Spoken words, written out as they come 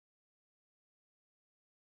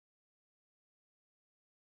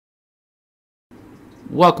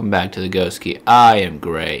Welcome back to the Ghost Key. I am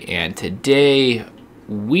Gray, and today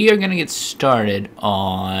we are going to get started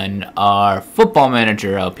on our Football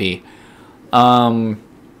Manager LP. Hopefully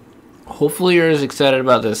you're as excited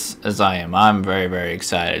about this as I am. I'm very, very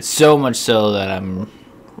excited. So much so that I'm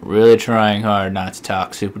really trying hard not to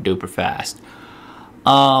talk super duper fast.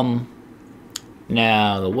 Now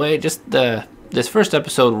the way, this first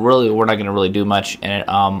episode, really, we're not going to really do much in it.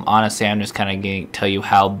 Honestly, I'm just kind of going to tell you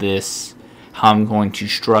how I'm going to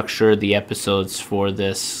structure the episodes for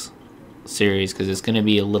this series, because it's going to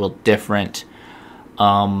be a little different.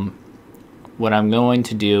 What I'm going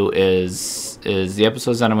to do is the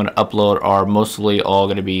episodes that I'm going to upload are mostly all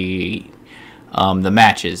going to be the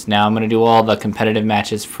matches. Now I'm going to do all the competitive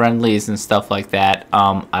matches, friendlies, and stuff like that.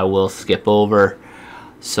 I will skip over,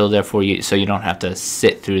 so therefore you don't have to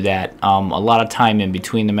sit through that. A lot of time in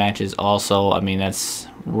between the matches also. I mean, that's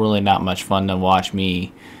really not much fun to watch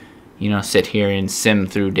me, sit here and sim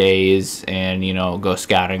through days and, go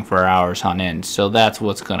scouting for hours on end. So that's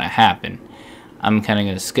what's going to happen. I'm kind of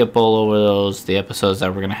going to skip all over those. The episodes that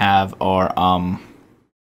we're going to have are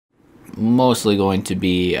mostly going to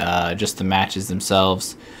be just the matches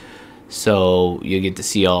themselves. So you get to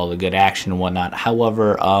see all the good action and whatnot.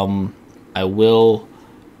 However, I will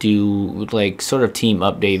do sort of team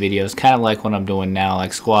update videos, kind of like what I'm doing now,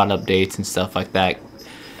 like squad updates and stuff like that.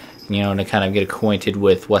 To kind of get acquainted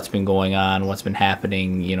with what's been going on, what's been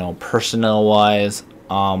happening, personnel-wise.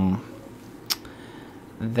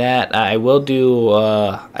 That I will do.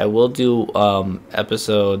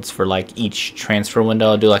 Episodes for each transfer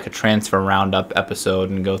window. I'll do a transfer roundup episode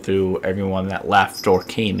and go through everyone that left or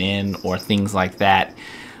came in or things like that.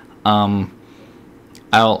 I'll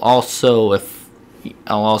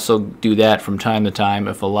also do that from time to time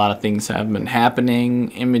if a lot of things have been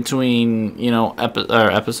happening in between,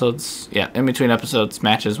 episodes. Yeah, in between episodes,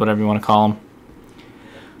 matches, whatever you want to call them.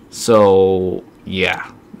 So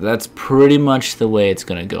yeah, that's pretty much the way it's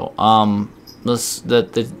gonna go.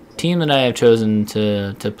 The team that I have chosen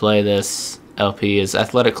to play this LP is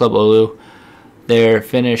Athletic Club Oulu. They're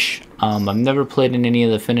Finnish. I've never played in any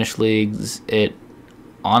of the Finnish leagues. It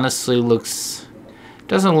honestly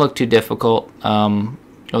doesn't look too difficult.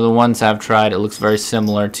 The ones I've tried, it looks very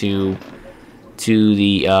similar to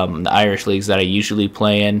the Irish leagues that I usually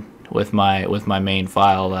play in with my main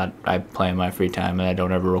file that I play in my free time and I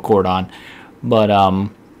don't ever record on. But that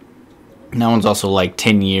one's also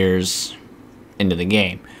 10 years into the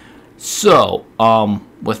game. So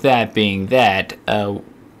with that being that,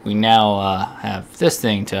 we now have this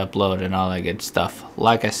thing to upload and all that good stuff.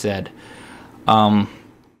 Like I said,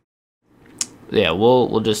 yeah,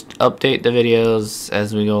 we'll just update the videos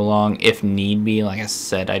as we go along if need be. Like I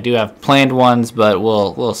said, I do have planned ones, but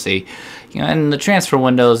we'll see. And the transfer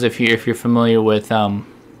windows, if you're familiar with football,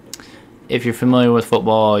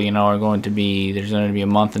 are going to be, there's going to be a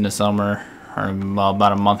month in the summer, or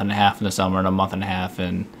about a month and a half in the summer and a month and a half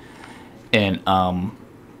in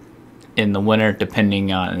the winter,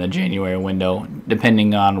 depending on, in the January window,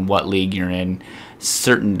 depending on what league you're in.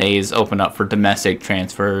 Certain days open up for domestic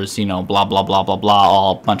transfers, blah blah blah blah blah,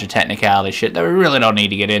 all a bunch of technicality shit that we really don't need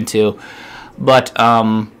to get into. But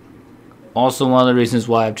also one of the reasons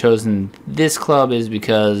why I've chosen this club is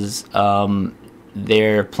because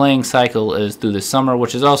their playing cycle is through the summer,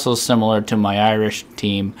 which is also similar to my Irish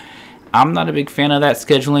team. I'm not a big fan of that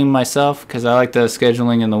scheduling myself, because I like the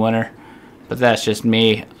scheduling in the winter, but that's just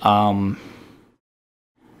me.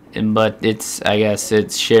 But I guess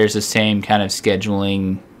it shares the same kind of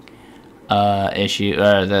scheduling issue,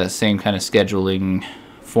 or the same kind of scheduling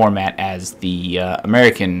format as the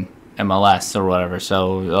American MLS or whatever.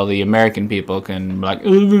 So all the American people can be like,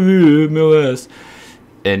 MLS,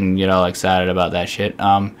 and excited about that shit.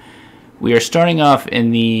 We are starting off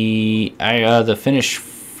in the Finnish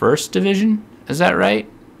First Division. Is that right?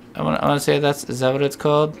 I want to say is that what it's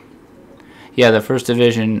called? Yeah, the First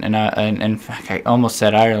Division, and in fact, I almost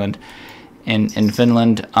said Ireland, in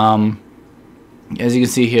Finland. As you can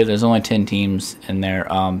see here, there's only 10 teams in there.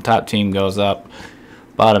 Top team goes up,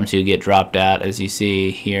 bottom two get dropped out. As you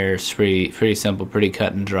see here, it's pretty simple, pretty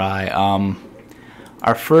cut and dry.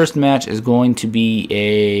 Our first match is going to be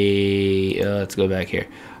let's go back here.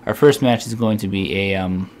 Our first match is going to be a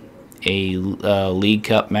League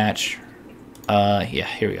Cup match. Yeah,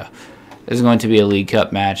 here we go. This is going to be a League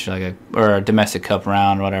Cup match, or a domestic cup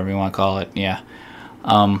round, whatever you want to call it. Yeah,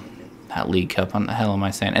 not League Cup. What the hell am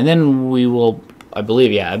I saying? And then we will, I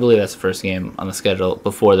believe that's the first game on the schedule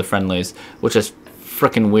before the friendlies, which is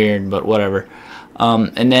freaking weird, but whatever.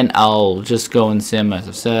 And then I'll just go and sim, as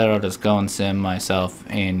I've said. I'll just go and sim myself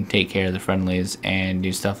and take care of the friendlies and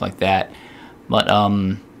do stuff like that. But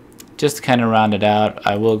just to kind of round it out,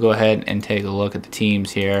 I will go ahead and take a look at the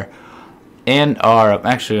teams here. And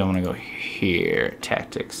actually, I'm going to go here,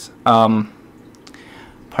 tactics.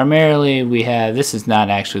 Primarily, we have, this is not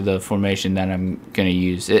actually the formation that I'm going to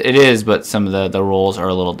use. It is, but some of the roles are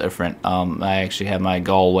a little different. I actually have my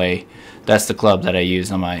Galway. That's the club that I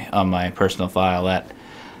use on my personal file.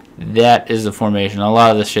 That is the formation. A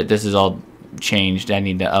lot of this shit, this is all changed. I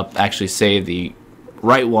need to actually save the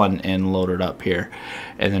right one and load it up here,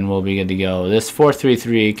 and then we'll be good to go. This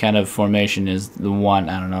 4-3-3 kind of formation is the one.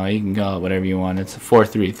 I don't know, you can call it whatever you want. It's a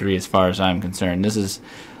 4-3-3 as far as I'm concerned. This is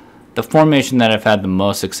the formation that I've had the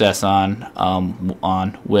most success on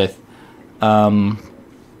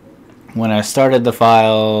when I started the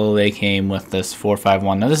file, they came with this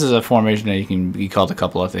 4-5-1. Now this is a formation that you can be called a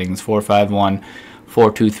couple of things: 4-5-1,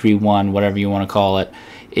 4-2-3-1, whatever you want to call it.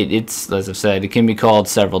 It's, as I've said, it can be called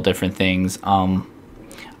several different things.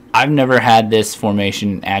 I've never had this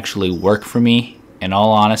formation actually work for me, in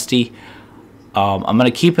all honesty. I'm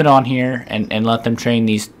going to keep it on here and let them train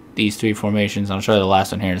these three formations. I'll show you the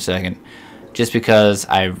last one here in a second, just because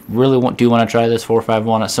I really do want to try this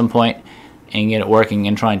 4-5-1 at some point and get it working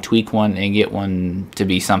and try and tweak one and get one to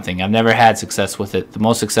be something. I've never had success with it. The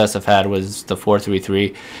most success I've had was the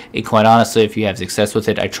 4-3-3. And quite honestly, if you have success with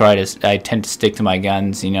it, I tend to stick to my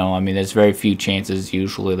guns. You know, I mean, there's very few chances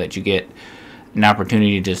usually that you get an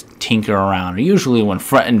opportunity to just tinker around. Usually when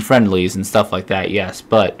in friendlies and stuff like that, yes,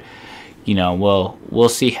 but you know, we'll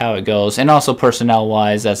see how it goes. And also personnel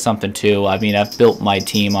wise, that's something too. I mean, I've built my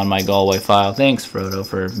team on my Galway file. Thanks, Frodo,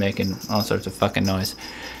 for making all sorts of fucking noise.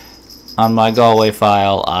 On my Galway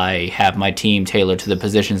file, I have my team tailored to the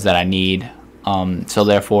positions that I need. So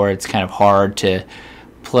therefore, it's kind of hard to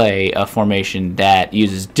play a formation that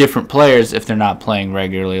uses different players if they're not playing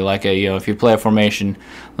regularly. Like if you play a formation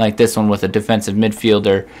like this one with a defensive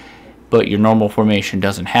midfielder, but your normal formation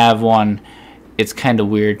doesn't have one, it's kind of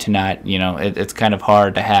weird to not, it's kind of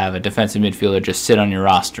hard to have a defensive midfielder just sit on your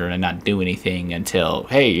roster and not do anything until,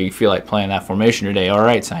 hey, you feel like playing that formation today. All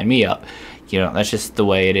right, sign me up. That's just the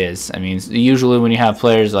way it is. I mean, usually when you have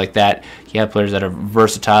players like that, you have players that are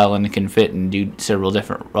versatile and can fit and do several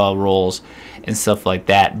different roles and stuff like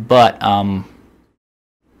that. But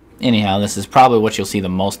anyhow, this is probably what you'll see the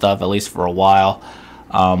most of, at least for a while.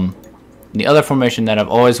 The other formation that I've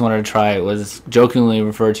always wanted to try was jokingly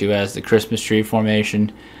referred to as the Christmas tree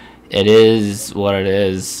formation. It is what it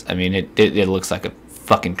is. I mean, it looks like a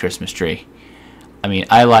fucking Christmas tree. I mean,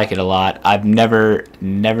 I like it a lot. I've never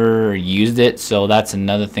used it, so that's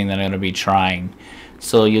another thing that I'm going to be trying.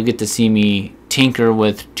 So you'll get to see me tinker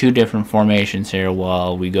with two different formations here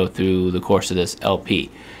while we go through the course of this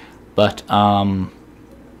LP. But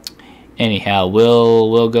anyhow,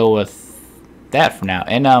 we'll go with that for now.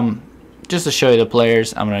 And just to show you the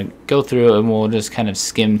players, I'm going to go through and we'll just kind of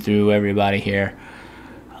skim through everybody here.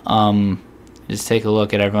 Just take a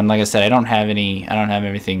look at everyone. Like I said, I don't have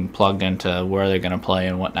everything plugged into where they're going to play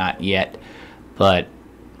and whatnot yet. But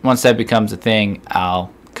once that becomes a thing,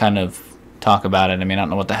 I'll kind of talk about it. I mean, I don't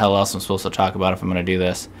know what the hell else I'm supposed to talk about if I'm going to do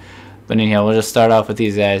this. But anyhow, we'll just start off with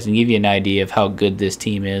these guys and give you an idea of how good this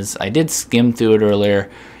team is. I did skim through it earlier.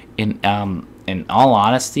 In all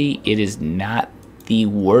honesty, it is not the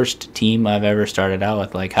worst team I've ever started out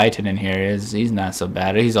with. Like Highton in here he's not so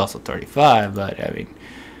bad. He's also 35, but I mean,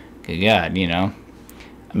 good God,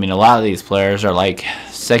 I mean, a lot of these players are like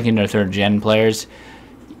second or third gen players.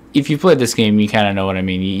 If you played this game, you kind of know what I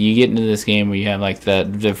mean. You get into this game where you have like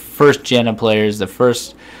the first gen of players, the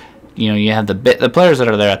first, you have the players that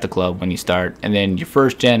are there at the club when you start, and then your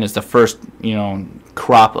first gen is the first,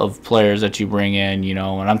 crop of players that you bring in,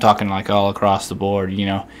 and I'm talking like all across the board,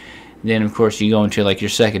 Then of course you go into like your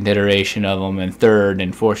second iteration of them, and third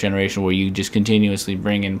and fourth generation where you just continuously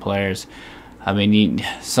bring in players. I mean,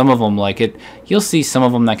 some of them like it. You'll see some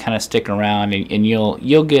of them that kind of stick around, and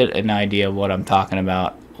you'll get an idea of what I'm talking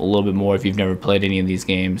about a little bit more if you've never played any of these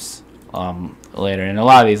games later. And a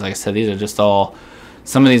lot of these, like I said, these are just all.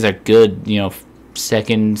 Some of these are good,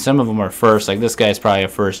 second. Some of them are first. Like this guy's probably a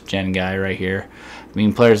first gen guy right here. I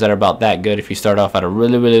mean, players that are about that good. If you start off at a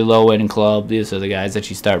really, really low end club, these are the guys that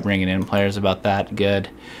you start bringing in. Players about that good.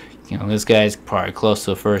 This guy's probably close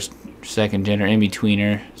to a first, second gen or in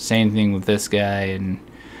betweener. Same thing with this guy, and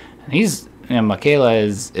he's Michaela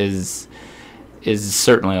is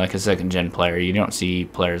certainly like a second gen player. You don't see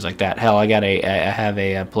players like that. Hell, I have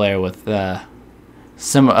a player with a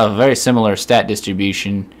very similar stat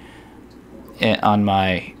distribution on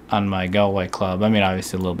my Galway club. I mean,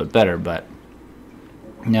 obviously a little bit better, but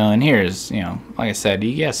and here's like I said,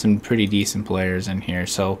 you got some pretty decent players in here.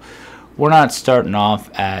 So we're not starting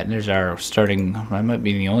off at, there's our starting, I might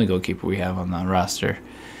be the only goalkeeper we have on the roster.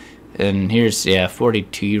 And here's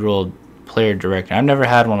 42-year-old player director. I've never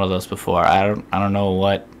had one of those before. I don't know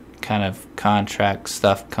what kind of contract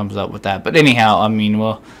stuff comes up with that. But anyhow, I mean,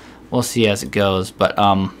 we'll see as it goes. But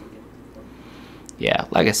yeah,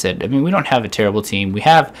 like I said, I mean, we don't have a terrible team.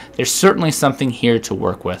 There's certainly something here to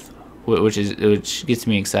work with, which gets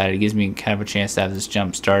me excited. It gives me kind of a chance to have this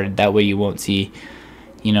jump started. That way you won't see,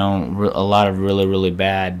 a lot of really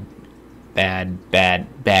bad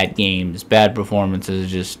games, bad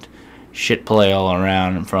performances, just shit play all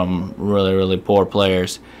around from really poor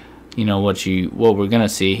players. What we're gonna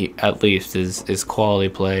see at least is quality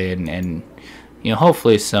play and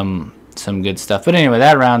hopefully some good stuff. But anyway,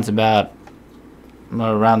 that rounds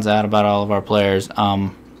out about all of our players.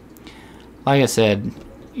 Like I said,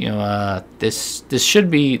 this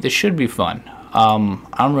should be fun.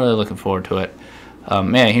 I'm really looking forward to it.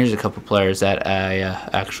 Man, here's a couple players that I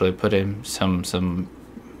actually put in some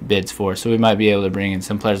bids for, so we might be able to bring in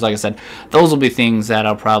some players. Like I said, those will be things that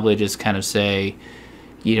I'll probably just kind of say,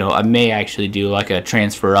 I may actually do like a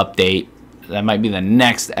transfer update. That might be the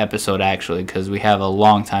next episode actually, because we have a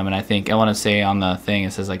long time, and I want to say on the thing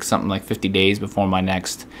it says like something like 50 days before my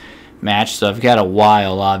next match, so I've got a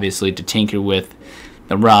while obviously to tinker with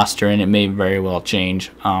the roster, and it may very well change.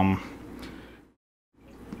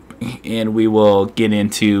 And we will get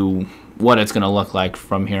into what it's going to look like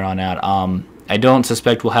from here on out. I don't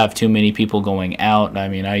suspect we'll have too many people going out. I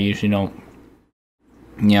mean, I usually don't,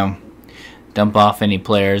 dump off any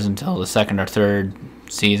players until the second or third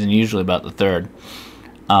season, usually about the third,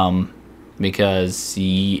 because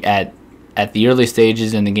at the early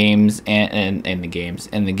stages in the games and in the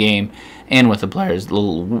game and with the players,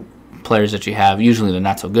 little players that you have, usually they're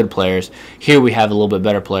not so good players. Here we have a little bit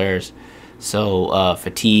better players. So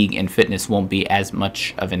fatigue and fitness won't be as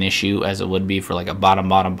much of an issue as it would be for like a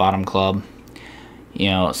bottom club.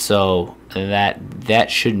 So that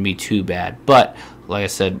shouldn't be too bad. But like I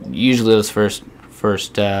said, usually those first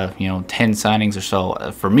 10 signings or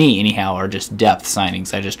so, for me anyhow, are just depth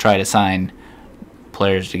signings. I just try to sign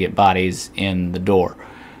players to get bodies in the door.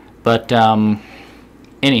 But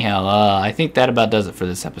anyhow, I think that about does it for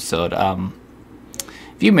this episode.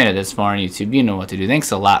 If you made it this far on YouTube, you know what to do.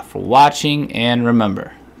 Thanks a lot for watching, and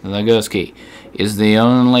remember, the Ghost Key is the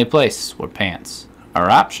only place where pants are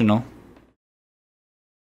optional.